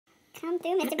Come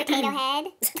through, Mr. Potato Head.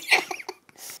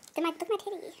 Look at my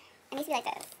titty. It needs to be like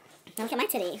this. Don't look at my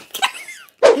titty.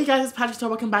 Hey guys, it's PatrickStarrr.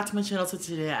 Welcome back to my channel. So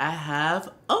today I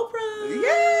have Oprah.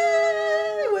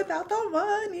 Yay! Without the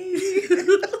money.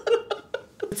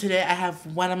 Today I have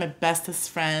one of my bestest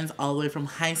friends all the way from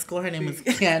high school. Her name is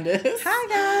Candace. Hi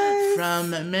guys.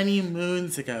 From many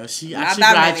moons ago. She Not actually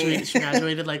that graduated. many. She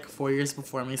graduated like 4 years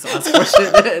before me, so I was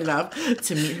fortunate enough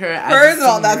to meet her as First a of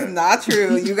all, senior. that's not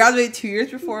true. You graduated 2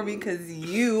 years before me because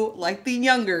you like the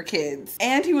younger kids.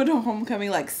 And you went to homecoming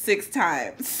like 6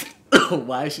 times.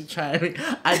 Why is she trying?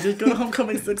 I did go to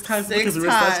homecoming 6 times because we were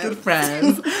times. such good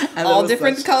friends. And All it was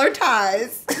different such- color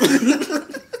ties.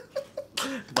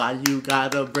 Why you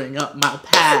gotta bring up my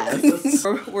past?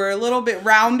 We're a little bit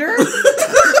rounder.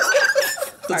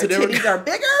 So Our today we're titties are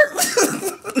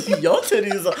bigger. Your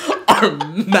titties are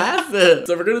massive.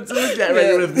 So we're gonna do a get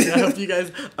ready with me. I hope you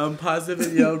guys pause the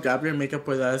video, grab your makeup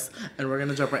with us, and we're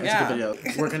gonna jump right into the video.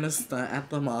 We're gonna stunt at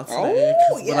the mall today.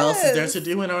 Oh, What else is there yes. to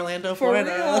do in Orlando, For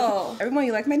Florida? real. Everyone,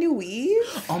 you like my new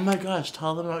weave? Oh my gosh,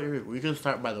 tell them about your. We can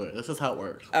start by the way. This is how it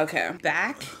works. Okay.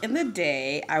 Back in the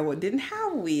day, didn't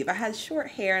have a weave. I had short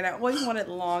hair, and I always wanted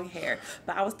long hair,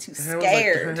 but I was too Her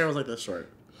scared. hair was like this short.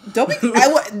 Don't be.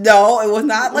 No, it was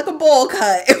not like a bowl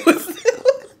cut. It was.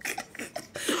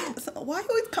 Why are you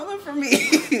always coming for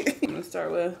me? I'm gonna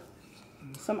start with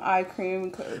some eye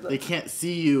cream. They can't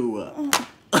see you.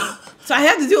 So I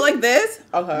have to do it like this.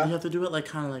 You Okay. have to do it like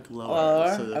kind of like lower,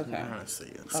 Lower? so that Okay. you can kind of see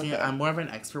it. See, Okay. I'm more of an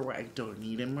expert where I don't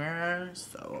need a mirror,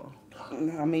 so.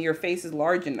 I mean, your face is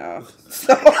large enough.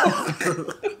 So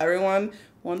everyone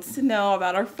wants to know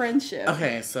about our friendship.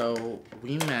 Okay, so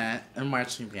we met in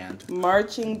marching band.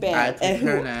 Marching band. I played And who-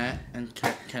 clarinet and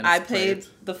Candace I played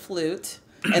the flute,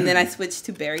 and then I switched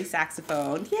to Barry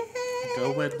saxophone. Yay!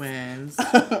 Go Woodwinds.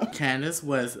 Candace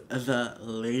was the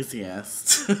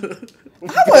laziest. I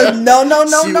would no.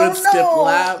 She would skip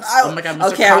laps. Oh my god,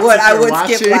 Mr. Okay, Cox, I if would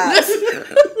you're skip watching.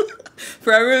 laps.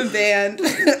 Forever in band.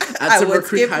 I Timber would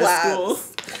Creek skip High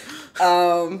laps.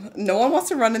 No one wants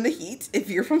to run in the heat. If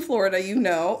you're from Florida, you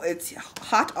know it's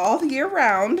hot all the year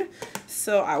round.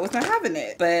 So I was not having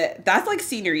it. But that's like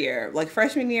senior year. Like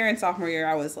freshman year and sophomore year,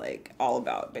 I was like all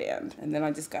about band. And then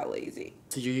I just got lazy.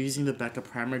 So you're using the Becca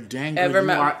primer. Dang, Ever girl, you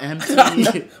met- are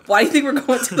empty. Why do you think we're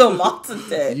going to the mall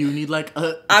today? You need like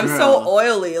a I'm girl. so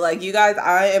oily. Like you guys,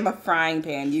 I am a frying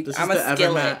pan. This I'm is a the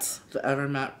skillet. the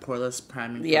Evermatte Poreless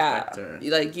Priming Yeah, Perfector.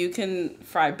 like you can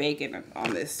fry bacon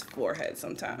on this forehead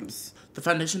sometimes. The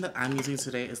foundation that I'm using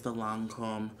today is the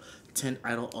Lancome Tint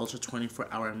Idol Ultra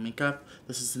 24-Hour Makeup.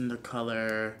 This is in the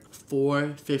color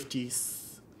 450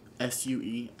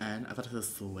 SUEN. I thought it was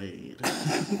suede.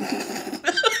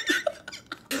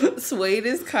 Suede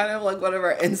is kind of like one of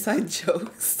our inside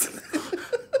jokes.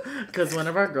 Because one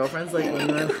of our girlfriends, like when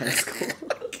we were in high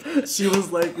school, she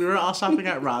was like, we were all shopping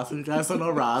at Ross. And you guys don't know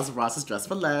Ross. Ross is dressed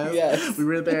for less. Yes. We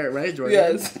were there, right, Jordan?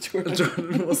 Yes, Jordan.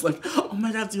 Jordan was like, oh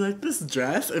my god, do you like this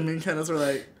dress? And me and Candace were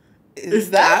like,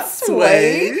 Is that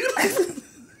suede?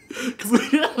 Because we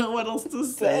didn't know what else to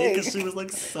say. Because she was like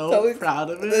so proud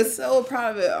of it. I'm so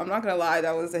proud of it. I'm not gonna lie,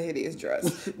 that was a hideous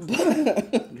dress.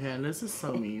 Candace is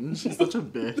so mean. She's such a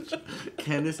bitch.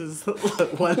 Candace is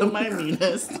one of my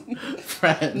meanest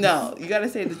friends. No, you gotta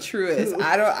say the truest.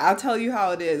 I'll tell you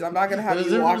how it is. I'm not gonna have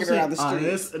you walking around the street.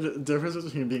 Honest, and the difference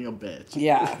between being a bitch.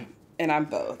 Yeah, and I'm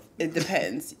both. It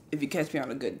depends if you catch me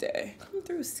on a good day. Come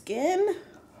through skin.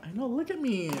 I know, look at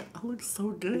me. I look so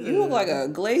good. You look like a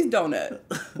glazed donut.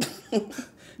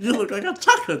 You look like a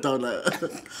chocolate donut.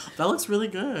 That looks really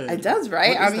good. It does,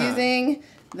 right? What is I'm that? using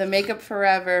the Makeup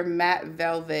Forever Matte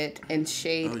Velvet in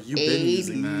shade Oh, you've 80. been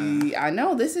using that. I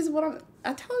know, this is what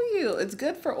I tell you, it's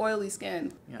good for oily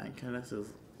skin. Yeah, and Candace is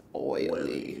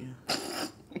Oily.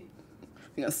 You're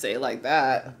gonna say it like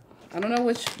that. I don't know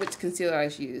which concealer I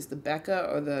should use, the Becca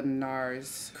or the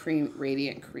NARS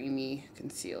Radiant Creamy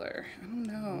Concealer. I don't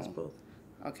know. both.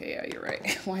 Okay, yeah, you're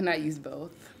right. Why not use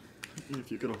both?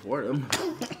 If you can afford them.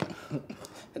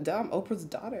 Dumb, Oprah's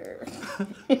daughter.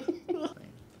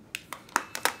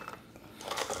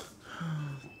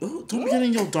 Ooh, don't be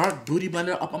getting your dark booty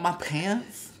blender up on my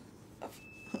pants.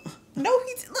 No,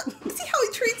 look, see how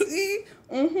he treats me?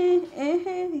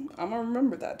 I'm gonna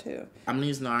remember that too. I'm gonna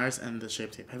use NARS and the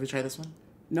Shape Tape. Have you tried this one?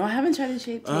 No, I haven't tried the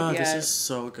Shape Tape yet. This is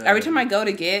so good. Every time I go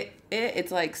to get it,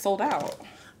 it's like sold out.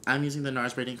 I'm using the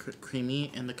NARS Radiant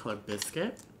Creamy in the color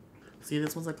Biscuit. See,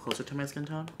 this one's like closer to my skin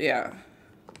tone. Yeah.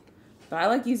 But I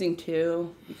like using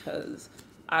two because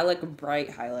I like a bright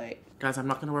highlight. Guys, I'm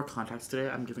not gonna wear contacts today.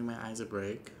 I'm giving my eyes a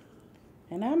break.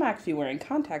 And I'm actually wearing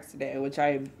contacts today, which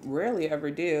I rarely ever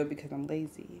do because I'm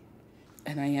lazy.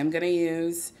 And I am going to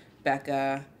use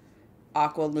Becca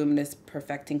Aqua Luminous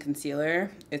Perfecting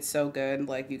Concealer. It's so good.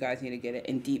 Like, you guys need to get it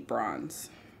in deep bronze.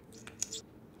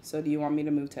 So do you want me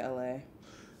to move to LA?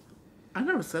 I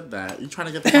never said that. You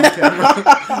trying to get the on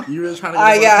camera? You were trying to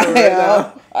get the on camera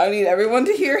right now? I need everyone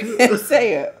to hear him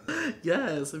say it.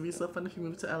 Yes, it'd be so fun if you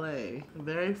moved to LA.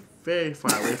 Very, very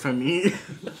far away from me.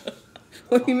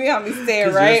 What do you mean I'll be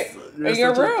staying right you're in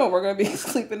your room? We're going to be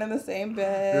sleeping in the same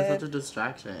bed. You're such a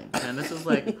distraction. Candace is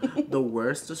like the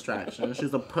worst distraction.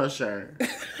 She's a pusher.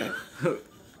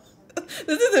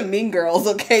 This isn't Mean Girls,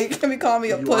 okay? You can't be calling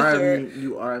me a pusher.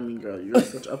 You are a mean girl. You're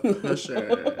such a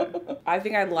pusher. I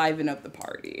think I'd liven up the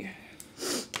party.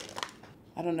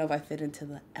 I don't know if I fit into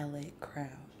the LA crowd.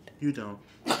 You don't.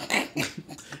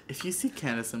 If you see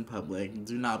Candace in public,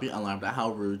 do not be alarmed at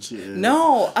how rude she is.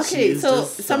 No. Okay, so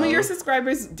so some of your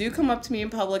subscribers do come up to me in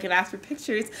public and ask for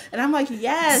pictures, and I'm like,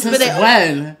 yes. Since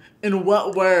when? In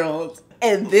what world?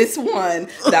 And this one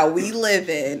that we live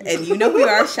in. And you know who you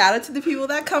are. Shout out to the people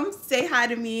that come say hi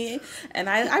to me. And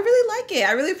I really like it.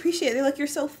 I really appreciate it. They're like, you're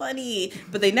so funny.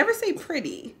 But they never say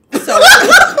pretty. So,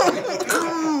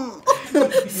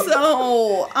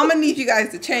 so I'm going to need you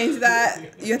guys to change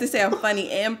that. You have to say I'm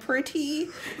funny and pretty.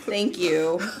 Thank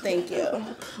you. Thank you.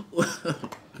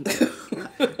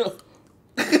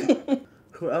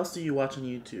 Who else do you watch on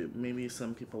YouTube? Maybe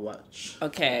some people watch.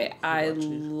 Okay, I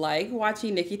like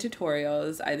watching Nikki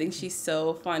tutorials. I think she's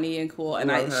so funny and cool,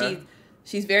 and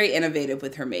she's very innovative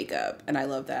with her makeup, and I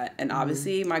love that. And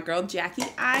obviously, my girl Jackie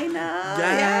Aina,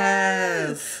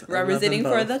 yes, representing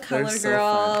for the Color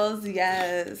Girls,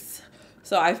 yes.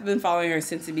 So I've been following her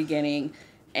since the beginning.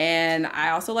 And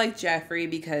I also like Jeffrey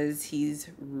because he's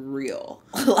real,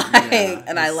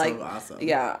 and I like, so awesome.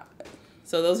 Yeah.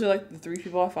 So those are like the 3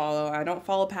 people I follow. I don't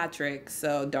follow Patrick,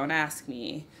 so don't ask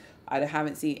me. I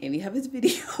haven't seen any of his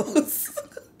videos.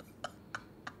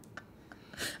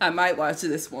 I might watch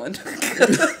this one.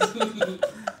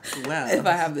 Well, if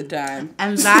I have the time.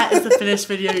 And that is the finished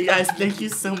video, you guys. Thank you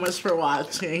so much for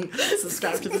watching.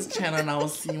 Subscribe to this channel, and I will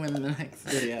see you in the next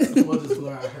video.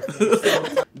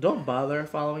 Don't bother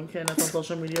following Candace on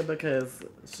social media because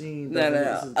she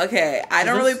No. Okay, I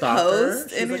don't really post.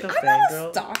 She's like a fangirl.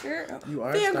 A stalker. You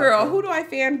are fangirl. Who do I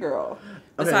fangirl?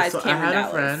 Besides okay, so Cameron I had Dallas.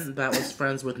 a friend that was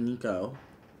friends with Nico.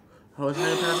 How was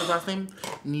your parents' last name?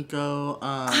 Nico.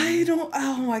 I don't.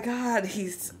 Oh my God,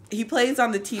 he plays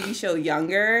on the TV show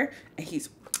Younger, and he's.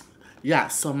 Yeah.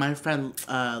 So my friend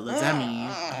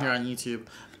Lazemi here on YouTube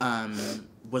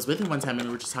was with him one time, and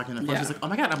we were just talking on the phone. She's like, "Oh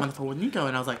my God, I'm on the phone with Nico,"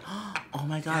 and I was like, "Oh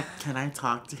my God, can I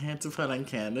talk to him to put on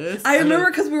Candace?" I remember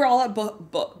because we were all at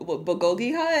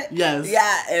Bulgogi Hut. Yes.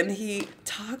 Yeah, and he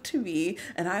talked to me,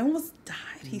 and I almost died.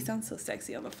 He sounds so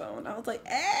sexy on the phone. I was like,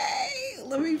 "Hey,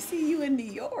 let me see you in New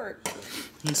York."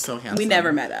 He's so handsome. We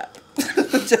never met up.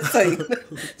 Just so you know.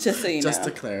 Just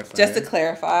to clarify. Just to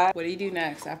clarify. What do you do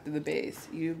next after the base?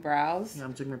 You brows? Yeah,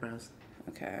 I'm doing my brows.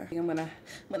 Okay. I think I'm gonna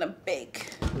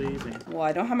bake. What are you using? Well,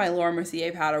 I don't have my Laura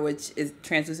Mercier powder, which is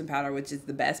translucent powder, which is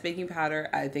the best baking powder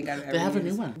I think I've ever used. They have a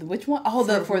new one. Which one? Oh,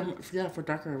 for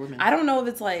darker women. I don't know if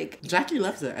it's like Jackie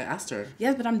loves it. I asked her.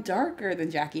 Yes, but I'm darker than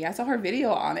Jackie. I saw her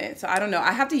video on it, so I don't know.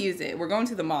 I have to use it. We're going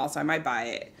to the mall, so I might buy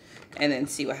it and then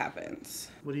see what happens.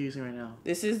 What are you using right now?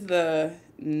 This is the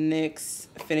NYX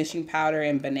finishing powder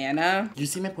in banana. Did you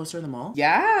see my poster in the mall?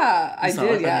 Yeah, I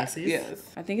did. Yeah, Macy's? yes.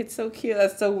 I think it's so cute.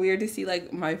 That's so weird to see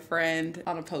like my friend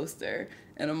on a poster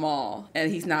in a mall,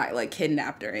 and he's not like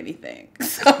kidnapped or anything.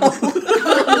 So.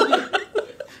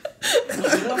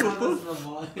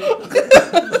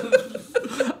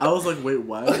 I was like, wait,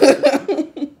 what?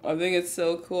 I think it's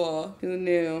so cool. Who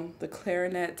knew? The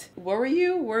clarinet. What were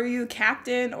you? Were you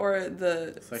captain or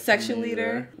the section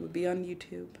leader? Would be on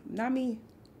YouTube. Not me.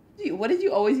 What did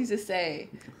you always used to say?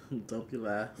 Don't be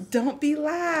last. Don't be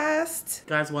last.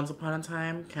 Guys, once upon a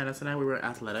time, Candace and I, we were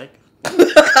athletic.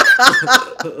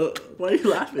 Why are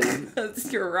you laughing?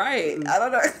 You're right. I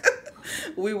don't know.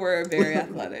 We were very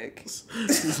athletic.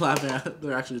 She's laughing at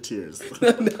they're actually tears.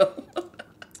 No.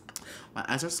 My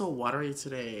eyes are so watery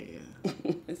today.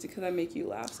 Is it because I make you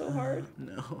laugh so hard?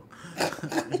 No.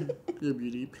 Your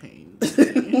beauty pain.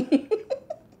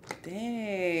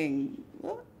 Dang.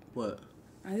 What?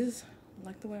 I just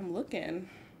like the way I'm looking.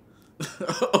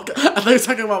 Okay. I thought you were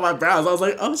talking about my brows. I was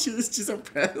like, oh, she's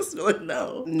impressed. You're like,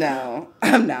 no. No,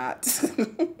 I'm not.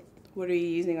 What are you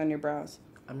using on your brows?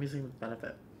 I'm using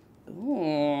Benefit.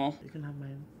 Ooh. You can have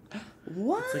mine.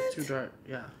 What? It's like too dark.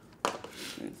 Yeah.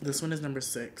 This one is number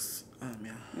 6.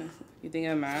 Yeah. You think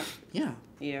I'm matte? Yeah.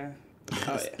 Yeah.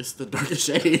 Oh, yeah. It's the darkest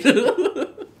shade.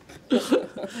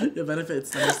 Your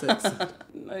Benefit's number 6.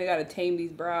 I gotta tame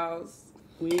these brows.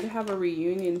 We need to have a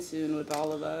reunion soon with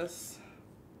all of us.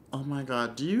 Oh my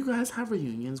god, do you guys have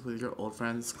reunions with your old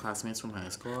friends, classmates from high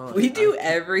school? We do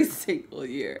every single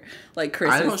year. Like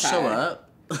Christmas I don't show time. up.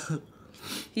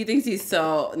 He thinks he's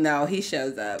so... No, he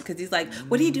shows up. Because he's like,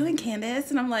 what are you doing, Candace?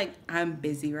 And I'm like, I'm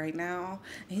busy right now.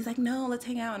 And he's like, no, let's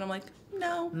hang out. And I'm like,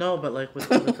 no. No, but like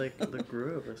with like the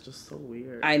group, it's just so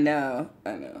weird. I know.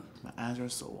 My eyes are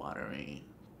so watery.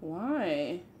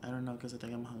 Why? I don't know, because I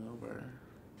think I'm hungover.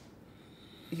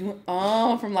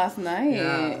 Oh, from last night.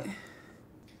 Yeah.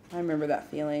 I remember that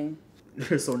feeling.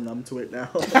 You're so numb to it now.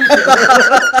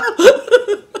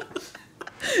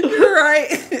 You're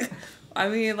right. I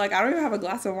mean, like, I don't even have a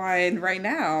glass of wine right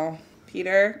now,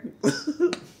 Peter.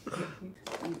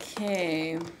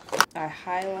 Okay. I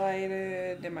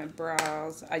highlighted in my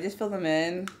brows. I just filled them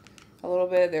in a little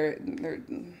bit.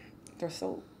 They're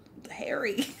so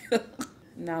hairy.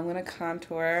 Now I'm gonna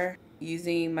contour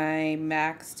using my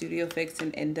MAC Studio Fix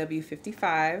in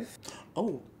NW55.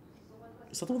 Oh,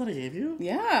 is that the one that I gave you?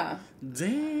 Yeah.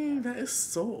 Dang, that is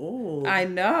so old. I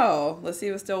know. Let's see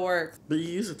if it still works. But you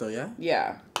use it though, yeah?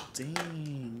 Yeah.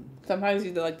 Dang. Sometimes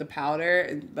you do like the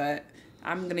powder, but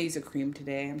I'm gonna use a cream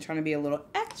today. I'm trying to be a little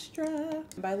extra.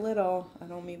 By little, I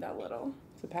don't mean that little.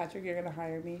 So Patrick, you're gonna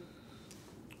hire me.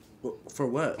 Well, for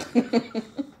what?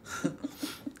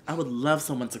 I would love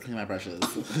someone to clean my brushes.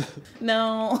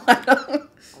 No, I don't.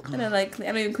 I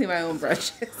don't even clean my own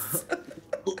brushes.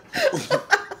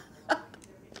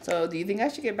 So, do you think I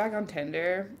should get back on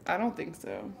Tinder? I don't think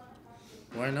so.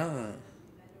 Why not?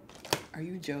 Are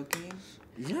you joking?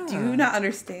 Yeah. Do you not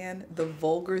understand the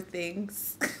vulgar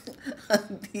things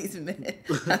these men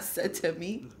have said to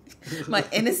me? My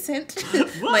innocent,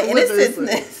 my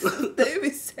innocentness. They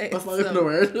be saying that's not even a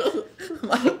word.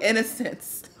 My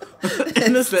innocence.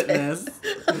 Innocentness.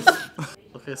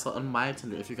 Okay, so on my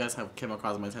Tinder, if you guys have came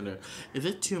across my Tinder, is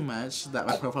it too much that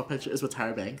my profile picture is with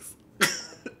Tyra Banks?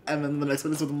 And then the next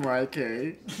one is with Mariah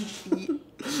Carey?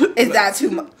 Is that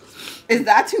too much? Is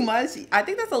that too much? I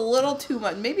think that's a little too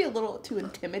much. Maybe a little too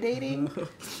intimidating.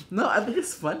 No, I think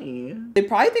it's funny. They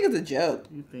probably think it's a joke.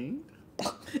 You think?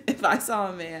 If I saw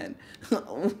a man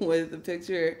with a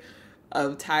picture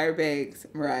of Tyra Banks,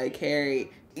 Mariah Carey,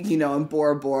 you know, and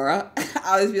Bora Bora,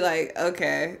 I would be like,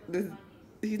 okay,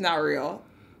 he's not real.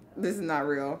 This is not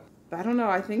real. But I don't know.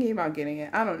 I'm thinking about getting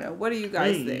it. I don't know. What do you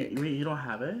guys think? Wait, you don't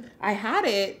have it? I had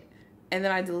it, and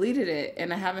then I deleted it,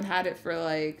 and I haven't had it for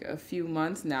like a few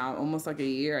months now, almost like a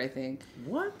year, I think.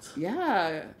 What?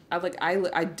 Yeah.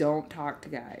 I don't talk to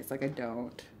guys. Like, I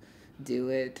don't do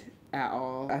it at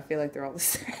all. I feel like they're all the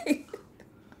same.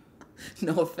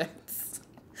 No offense.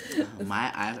 Oh,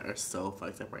 my eyes are so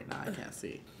fucked up right now. I can't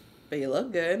see. But you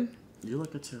look good. You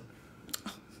look good too.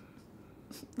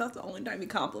 That's the only time he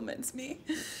compliments me.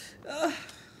 I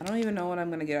don't even know what I'm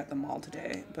going to get at the mall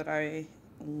today, but I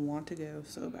want to go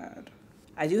so bad.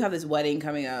 I do have this wedding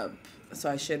coming up, so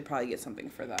I should probably get something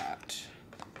for that.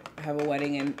 I have a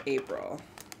wedding in April.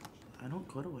 I don't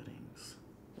go to weddings.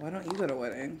 Why don't you go to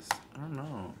weddings? I don't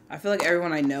know. I feel like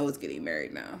everyone I know is getting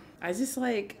married now. I just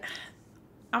like...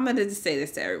 I'm going to just say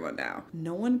this to everyone now.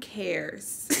 No one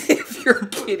cares if you're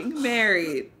getting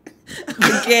married,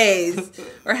 engaged,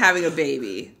 or having a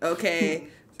baby, okay?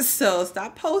 So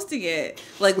stop posting it.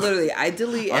 Like, literally, I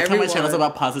delete everyone. My channel's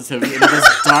about positivity, and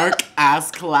this dark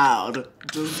ass cloud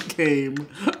just came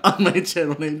on my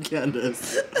channel named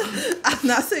Candace. I'm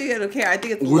not saying I don't care. I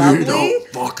think it's lovely. We don't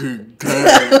fucking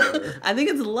care. I think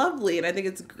it's lovely, and I think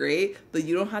it's great, but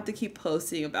you don't have to keep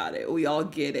posting about it. We all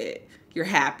get it. You're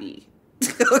happy.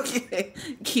 Okay?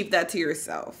 Keep that to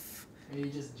yourself. Are you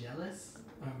just jealous?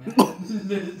 Or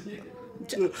mad?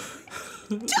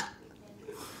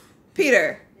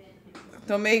 Peter,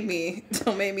 don't make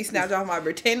me snatch off my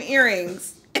pretend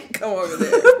earrings and come over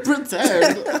there.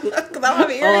 Pretend. Because I don't have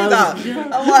earrings on. Yeah.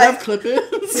 I'm like,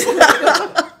 clip-ins.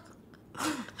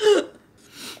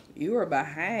 You are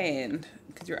behind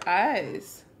because your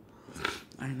eyes.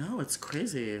 I know, it's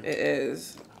crazy. It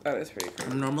is. That is pretty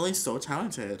crazy. I'm normally so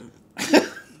talented.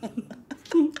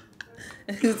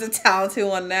 Who's the talented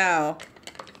one now?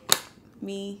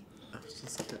 Me. I was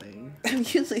just kidding. I'm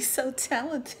usually so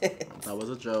talented. That was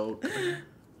a joke.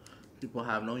 People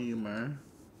have no humor.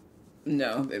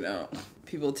 No, they don't.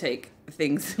 People take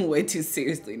things way too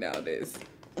seriously nowadays.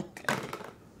 Okay.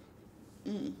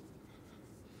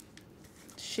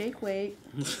 Shake weight.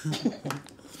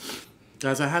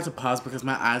 Guys, I had to pause because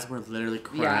my eyes were literally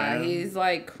crying. Yeah, he's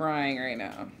like crying right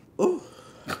now. Ooh.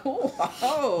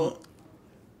 Oh,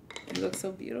 you look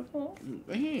so beautiful.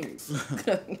 Thanks.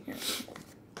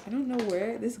 I don't know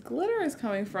where this glitter is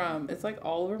coming from. It's like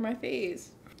all over my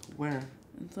face. Where?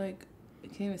 It's like, I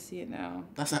can't even see it now.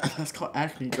 That's called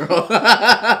acne, girl.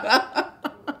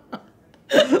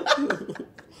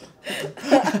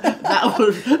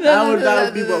 That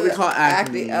would be what we call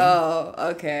acne. Oh,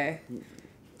 okay.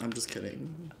 I'm just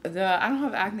kidding. I don't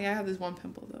have acne. I have this one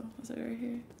pimple though. Is it right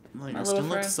here? Like, your skin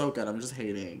looks so good. I'm just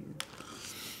hating.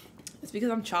 It's because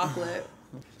I'm chocolate.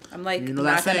 I'm like, you know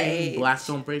that saying, blacks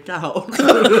don't break out.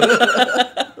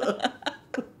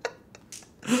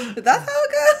 That's how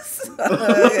it goes?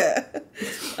 Okay.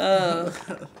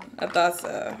 I thought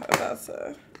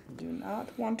so. Do not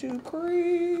want to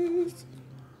crease.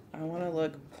 I want to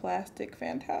look plastic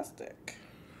fantastic.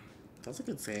 That's a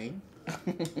good saying.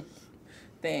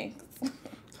 Thanks.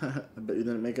 I bet you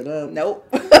didn't make it up. Nope.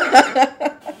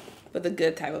 But the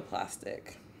good type of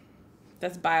plastic.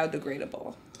 That's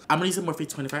biodegradable. I'm going to use a Morphe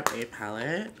 25A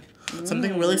palette.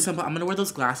 Something really simple. I'm going to wear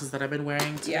those glasses that I've been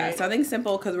wearing today. Yeah, something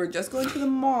simple because we're just going to the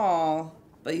mall,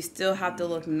 but you still have to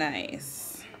look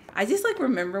nice. I just like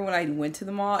remember when I went to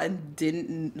the mall and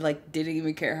didn't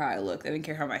even care how I looked. I didn't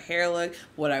care how my hair looked,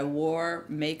 what I wore,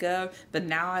 makeup. But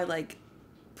now I like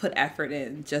put effort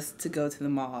in just to go to the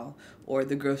mall or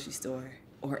the grocery store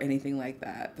or anything like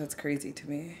that. That's crazy to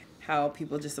me. How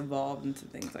people just evolved into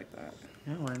things like that.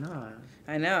 Yeah, why not?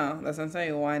 I know. That's what I'm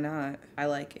saying. Why not? I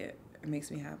like it. It makes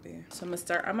me happy. So I'm going to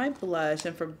start on my blush.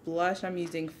 And for blush, I'm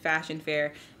using Fashion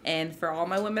Fair. And for all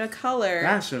my women of color.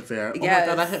 Fashion Fair? Oh yes,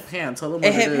 my God, I hit Pan. Tell them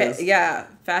what it is. Yeah.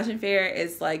 Fashion Fair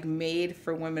is like made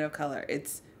for women of color.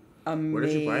 It's amazing. Where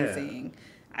did you buy it?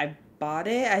 I bought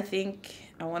it, I think,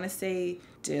 I want to say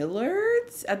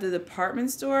Dillard's at the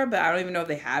department store. But I don't even know if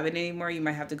they have it anymore. You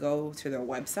might have to go to their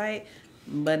website.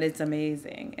 But it's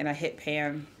amazing. And I hit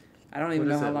Pan. I don't even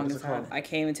know how long it's had. I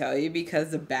can't even tell you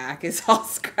because the back is all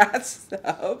scratched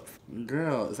up.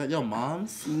 Girl, is that your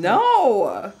mom's?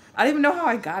 No. I don't even know how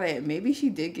I got it. Maybe she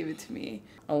did give it to me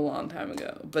a long time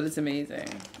ago. But it's amazing.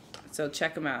 So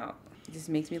check them out. It just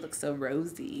makes me look so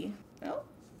rosy. Oh,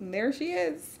 and there she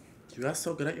is. You got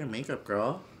so good at your makeup,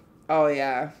 girl. Oh,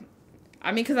 yeah.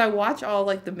 I mean, because I watch all,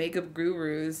 like, the makeup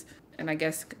gurus. And I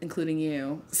guess including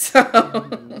you. So,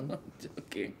 I'm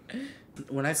joking.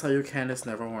 When I tell you Candace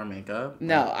never wore makeup.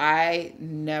 No, I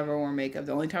never wore makeup.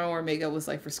 The only time I wore makeup was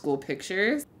like for school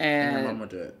pictures. And my mom would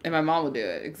do it. And my mom would do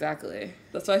it, exactly.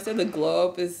 That's why I said the glow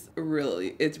up is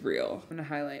it's real. I'm gonna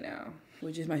highlight now,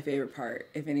 which is my favorite part.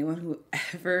 If anyone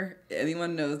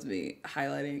knows me,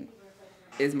 highlighting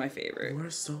is my favorite. We're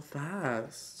so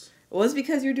fast. Well, it's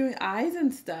because you're doing eyes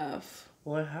and stuff.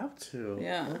 Well, I have to.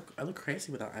 Yeah. I look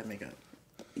crazy without eye makeup.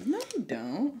 No, you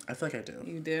don't. I feel like I do.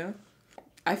 You do?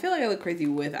 I feel like I look crazy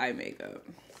with eye makeup.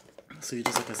 So you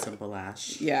just like a simple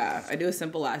lash? Yeah, I do a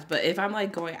simple lash. But if I'm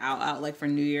like going out like for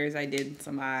New Year's, I did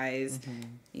some eyes,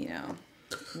 you know.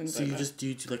 So you just do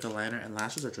you do like a liner and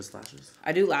lashes or just lashes?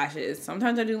 I do lashes.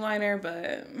 Sometimes I do liner,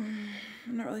 but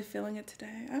I'm not really feeling it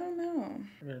today. I don't know.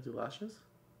 You're gonna do lashes?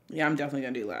 Yeah, I'm definitely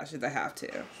gonna do lashes. I have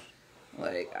to.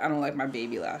 Like, I don't like my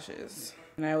baby lashes.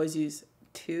 And I always use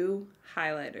 2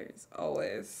 highlighters,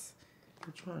 always.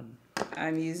 Which one?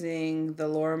 I'm using the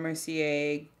Laura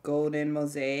Mercier Golden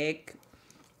Mosaic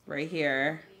right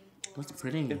here. That's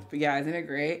pretty. Yeah, isn't it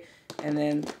great? And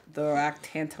then the Lorac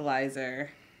Tantalizer.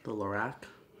 The Lorac?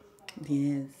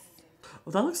 Yes.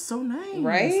 Oh, that looks so nice.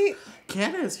 Right?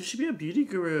 Candace, you should be a beauty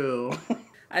guru.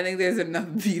 I think there's enough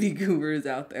beauty gurus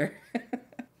out there.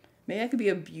 Maybe I could be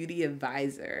a beauty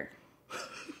advisor.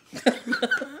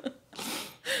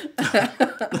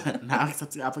 Now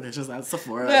accepting applications at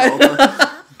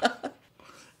Sephora.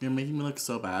 You're making me look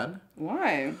so bad.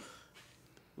 Why? It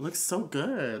looks so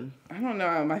good. I don't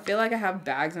know. I feel like I have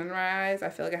bags under my eyes. I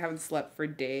feel like I haven't slept for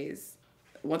days.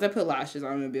 Once I put lashes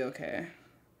on, I'm going to be okay.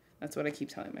 That's what I keep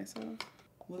telling myself.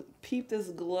 Peep this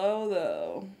glow,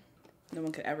 though. No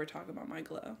one could ever talk about my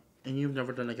glow. And you've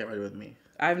never done a get ready with me?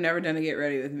 I've never done a get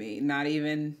ready with me. Not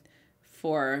even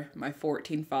for my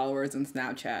 14 followers on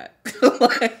Snapchat.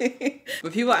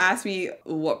 But people ask me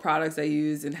what products I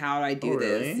use and how I do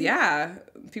this. Yeah,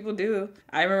 people do.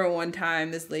 I remember one time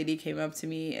this lady came up to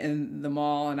me in the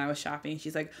mall and I was shopping.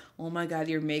 She's like, oh my God,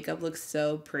 your makeup looks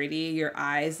so pretty. Your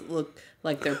eyes look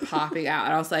like they're popping out.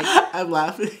 And I was like, I'm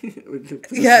laughing.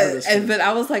 Yeah, but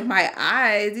I was like, my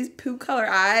eyes, these poop color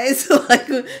eyes. Like,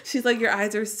 she's like, your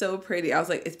eyes are so pretty. I was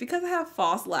like, it's because I have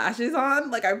false lashes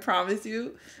on. Like, I promise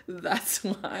you, that's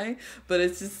why. But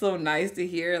it's just so nice to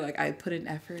hear. Like, I put in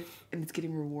effort and it's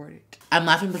getting rewarded. I'm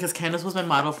laughing because Candace was my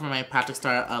model for my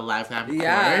PatrickStarrr live glam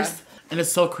course. And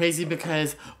it's so crazy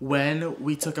because when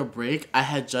we took a break, I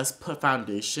had just put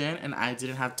foundation and I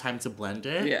didn't have time to blend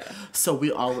it. Yeah. So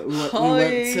we went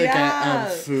to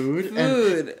get food.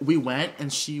 And we went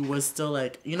and she was still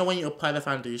like, you know when you apply the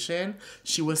foundation,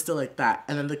 she was still like that.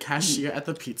 And then the cashier at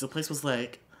the pizza place was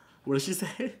like, what did she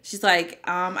say? She's like,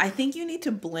 I think you need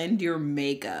to blend your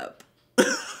makeup.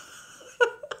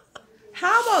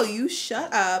 no, you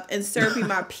shut up and serve me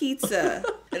my pizza.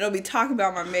 And it'll be talking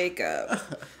about my makeup.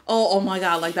 Oh my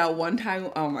God, like that one time.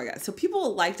 Oh my God. So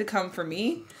people like to come for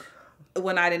me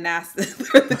when I didn't ask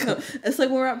them to come. It's like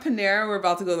when we're at Panera, we're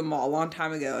about to go to the mall a long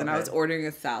time ago, and I was ordering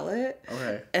a salad.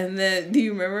 Okay. And then, do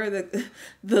you remember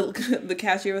the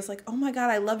cashier was like, "Oh my God,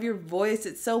 I love your voice.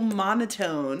 It's so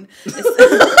monotone."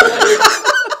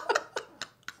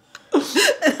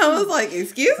 And I was like,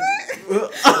 "Excuse me?"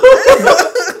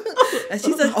 And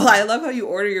she's like, "Oh, I love how you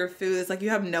order your food. It's like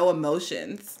you have no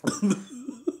emotions."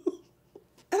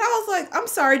 And I was like, I'm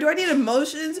sorry, do I need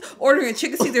emotions? Ordering a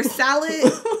chicken Caesar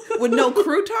salad with no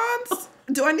croutons?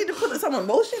 Do I need to put some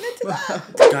emotion into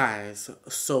that? Guys,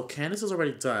 so Candace is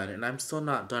already done, and I'm still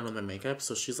not done with the makeup.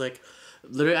 So she's like,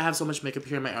 literally, I have so much makeup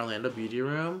here in my Orlando beauty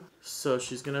room. So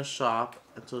she's going to shop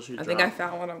until she drops. I think I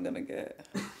found what I'm going to get.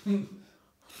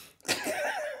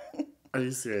 Are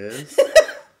you serious?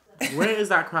 Where is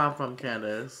that crown from,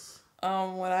 Candace?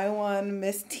 When I won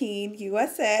Miss Teen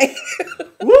USA.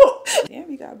 Woo!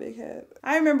 Damn, you got a big head.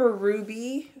 I remember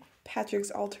Ruby, Patrick's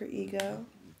alter ego.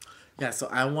 Yeah, so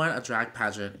I won a drag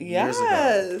pageant years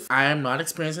ago. I am not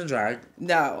experienced in drag.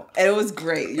 No, and it was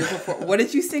great. What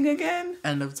did you sing again?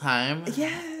 End of Time.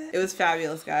 Yeah. It was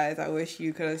fabulous, guys. I wish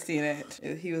you could have seen it.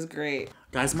 He was great.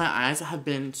 Guys, my eyes have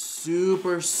been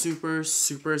super, super,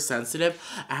 super sensitive.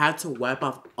 I had to wipe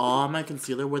off all my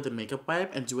concealer with the makeup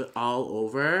wipe and do it all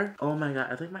over. Oh my God,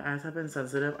 I think my eyes have been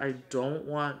sensitive. I don't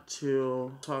want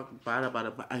to talk bad about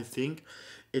it, but I think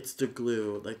it's the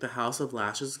glue. Like the House of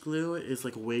Lashes glue is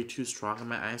like way too strong in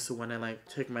my eyes. So when I like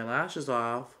take my lashes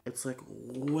off, it's like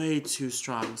way too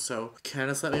strong. So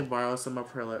Candace let me borrow some of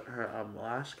her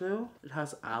lash glue. It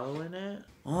has aloe in it.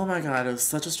 Oh my God, it was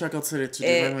such a struggle today to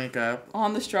do my makeup.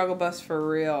 On the struggle bus for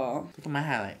real. Look at my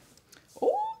highlight.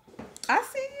 Oh, I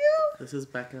see you. This is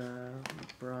Becca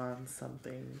bronze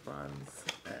amber.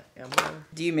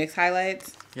 Do you mix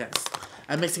highlights? Yes.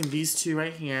 I'm mixing these two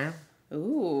right here.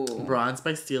 Ooh. Bronze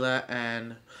by Stila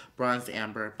and Bronze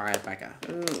Amber by Becca.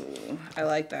 Ooh, I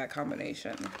like that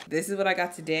combination. This is what I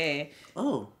got today.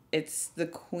 Oh. It's the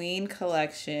Queen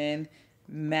Collection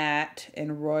Matte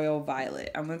and Royal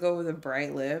Violet. I'm going to go with a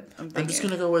bright lip. I'm just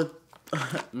going to go with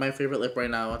my favorite lip right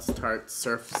now. It's Tarte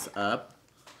Surf's Up.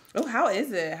 Oh, how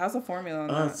is it? How's the formula on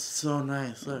that? Oh, it's so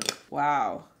nice. Look.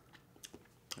 Wow.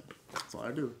 That's all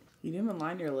I do. You didn't even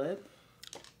line your lip?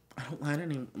 I don't line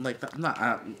any, like, that,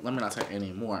 let me not say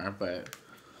anymore, but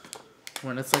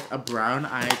when it's, like, a brown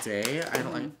eye day, I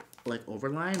don't, like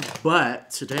overline, but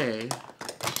today,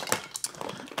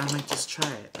 I might just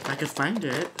try it. If I could find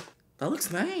it. That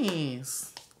looks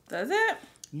nice. Does it?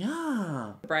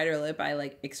 Yeah. Brighter lip, I,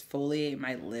 like, exfoliate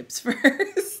my lips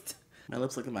first. My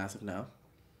lips look a massive no.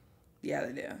 Yeah,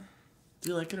 they do. Do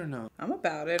you like it or no? I'm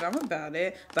about it.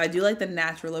 But I do like the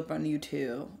natural lip on you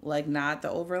too. Like not the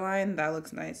overline. That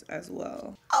looks nice as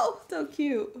well. Oh, so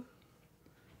cute.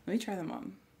 Let me try them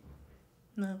on.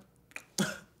 No.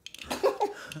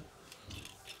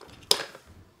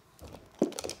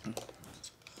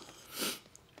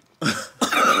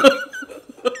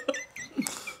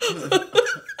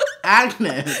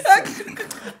 Agnes.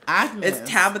 It's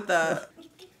Tabitha.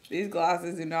 These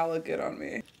glasses do not look good on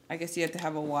me. I guess you have to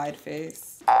have a wide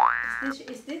face.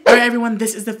 Alright everyone,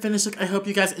 this is the finished look. I hope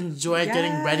you guys enjoyed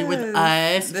getting ready with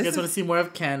us. If you guys want to see more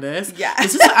of Candace.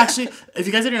 This is actually, if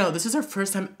you guys didn't know, this is her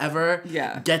first time ever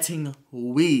getting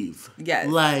weave. Yes,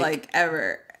 like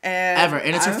ever.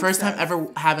 And it's her first time ever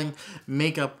having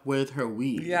makeup with her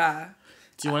weave. Yeah.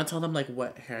 Do you want to tell them like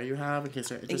what hair you have in case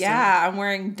they're interested? Yeah, I'm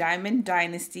wearing Diamond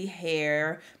Dynasty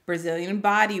hair, Brazilian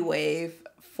body wave,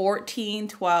 14,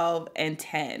 12, and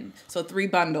 10. So 3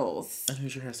 bundles. And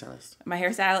who's your hairstylist? My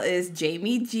hairstyle is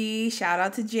Jamie G. Shout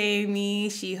out to Jamie.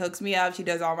 She hooks me up. She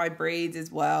does all my braids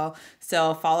as well.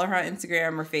 So follow her on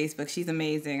Instagram or Facebook. She's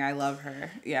amazing. I love her.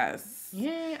 Yes.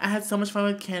 Yay. I had so much fun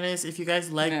with Candace. If you guys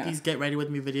like these Get Ready With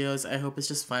Me videos, I hope it's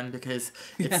just fun because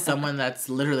it's someone that's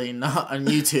literally not on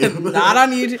YouTube. Not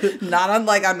on YouTube. Not on,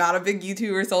 like, I'm not a big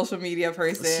YouTuber social media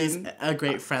person. She's a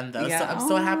great friend, though. So I'm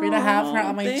so happy to have her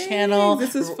on my channel.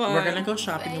 This is fun. We're going to go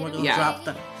shopping and we're going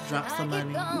to drop some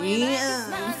money.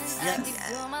 Yes.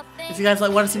 If you guys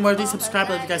want to see more of these, subscribe.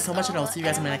 I love you guys so much, and I'll see you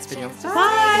guys in my next video. Bye.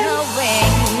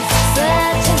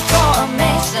 Searching for a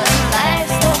mission,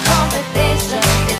 life's no competition.